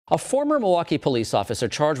A former Milwaukee police officer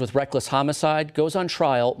charged with reckless homicide goes on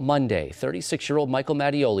trial Monday. 36-year-old Michael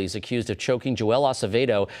Mattioli is accused of choking Joel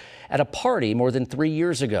Acevedo at a party more than 3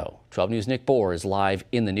 years ago. 12 News' Nick Bohr is live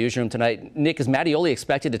in the newsroom tonight. Nick, is Mattioli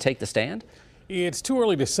expected to take the stand? It's too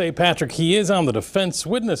early to say, Patrick. He is on the defense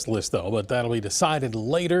witness list, though, but that'll be decided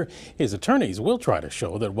later. His attorneys will try to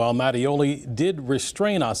show that while Mattioli did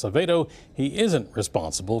restrain Acevedo, he isn't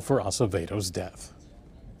responsible for Acevedo's death.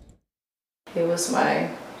 He was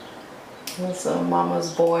a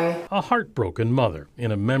mama's boy. A heartbroken mother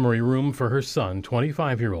in a memory room for her son,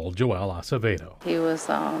 25-year-old Joel Acevedo. He was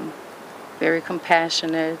very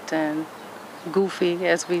compassionate and goofy,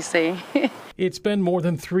 as we say. It's been more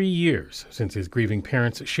than 3 years since his grieving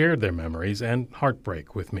parents shared their memories and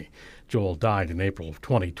heartbreak with me. Joel died in April of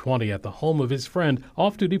 2020 at the home of his friend,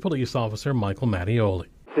 off-duty police officer Michael Mattioli.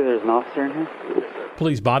 There's an officer in here?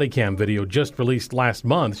 Police body cam video just released last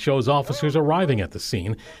month shows officers arriving at the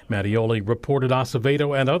scene. Mattioli reported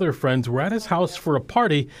Acevedo and other friends were at his house for a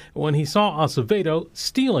party when he saw Acevedo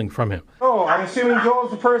stealing from him. Oh, I'm assuming Joel's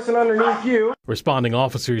the person underneath you. Responding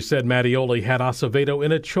officers said Mattioli had Acevedo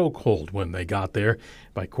in a chokehold when they got there.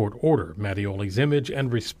 By court order, Mattioli's image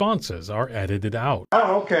and responses are edited out.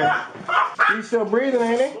 Oh, okay. He's still breathing,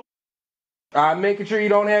 ain't he? Making sure you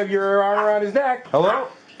don't have your arm around his neck. Hello?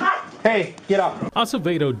 Hey, get up.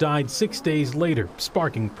 Acevedo died 6 days later,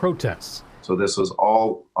 sparking protests. So this was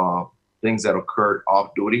all things that occurred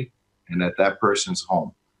off duty and at that person's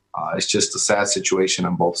home. It's just a sad situation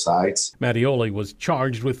on both sides. Mattioli was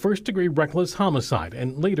charged with first-degree reckless homicide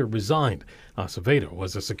and later resigned. Acevedo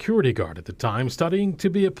was a security guard at the time, studying to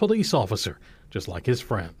be a police officer, just like his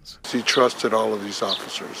friends. He trusted all of these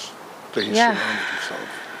officers that he surrounded himself.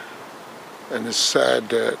 And it's sad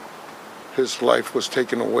that his life was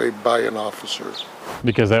taken away by an officer.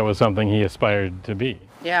 Because that was something he aspired to be.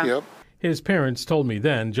 Yeah. Yep. His parents told me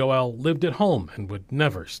then Joel lived at home and would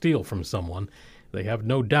never steal from someone. They have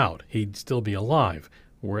no doubt he'd still be alive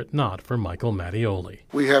were it not for Michael Mattioli.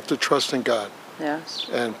 We have to trust in God. Yes.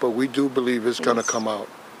 But we do believe it's going to come out.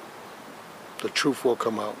 The truth will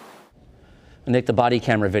come out. Nick, the body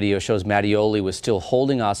camera video shows Mattioli was still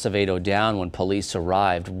holding Acevedo down when police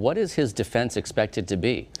arrived. What is his defense expected to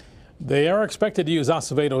be? They are expected to use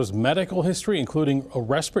Acevedo's medical history, including a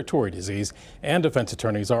respiratory disease, and defense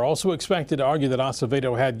attorneys are also expected to argue that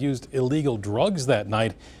Acevedo had used illegal drugs that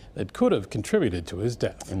night that could have contributed to his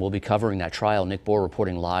death. And we'll be covering that trial. Nick Bohr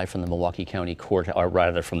reporting live from the Milwaukee County Court, or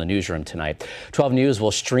rather from the newsroom tonight. 12 News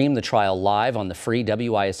will stream the trial live on the free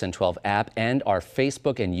WISN 12 app and our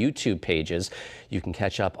Facebook and YouTube pages. You can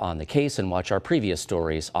catch up on the case and watch our previous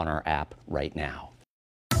stories on our app right now.